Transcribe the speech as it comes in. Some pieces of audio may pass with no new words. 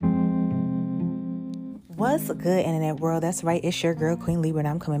What's good, internet world? That's right, it's your girl, Queen Libra, and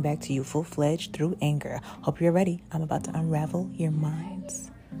I'm coming back to you full-fledged through anger. Hope you're ready. I'm about to unravel your minds.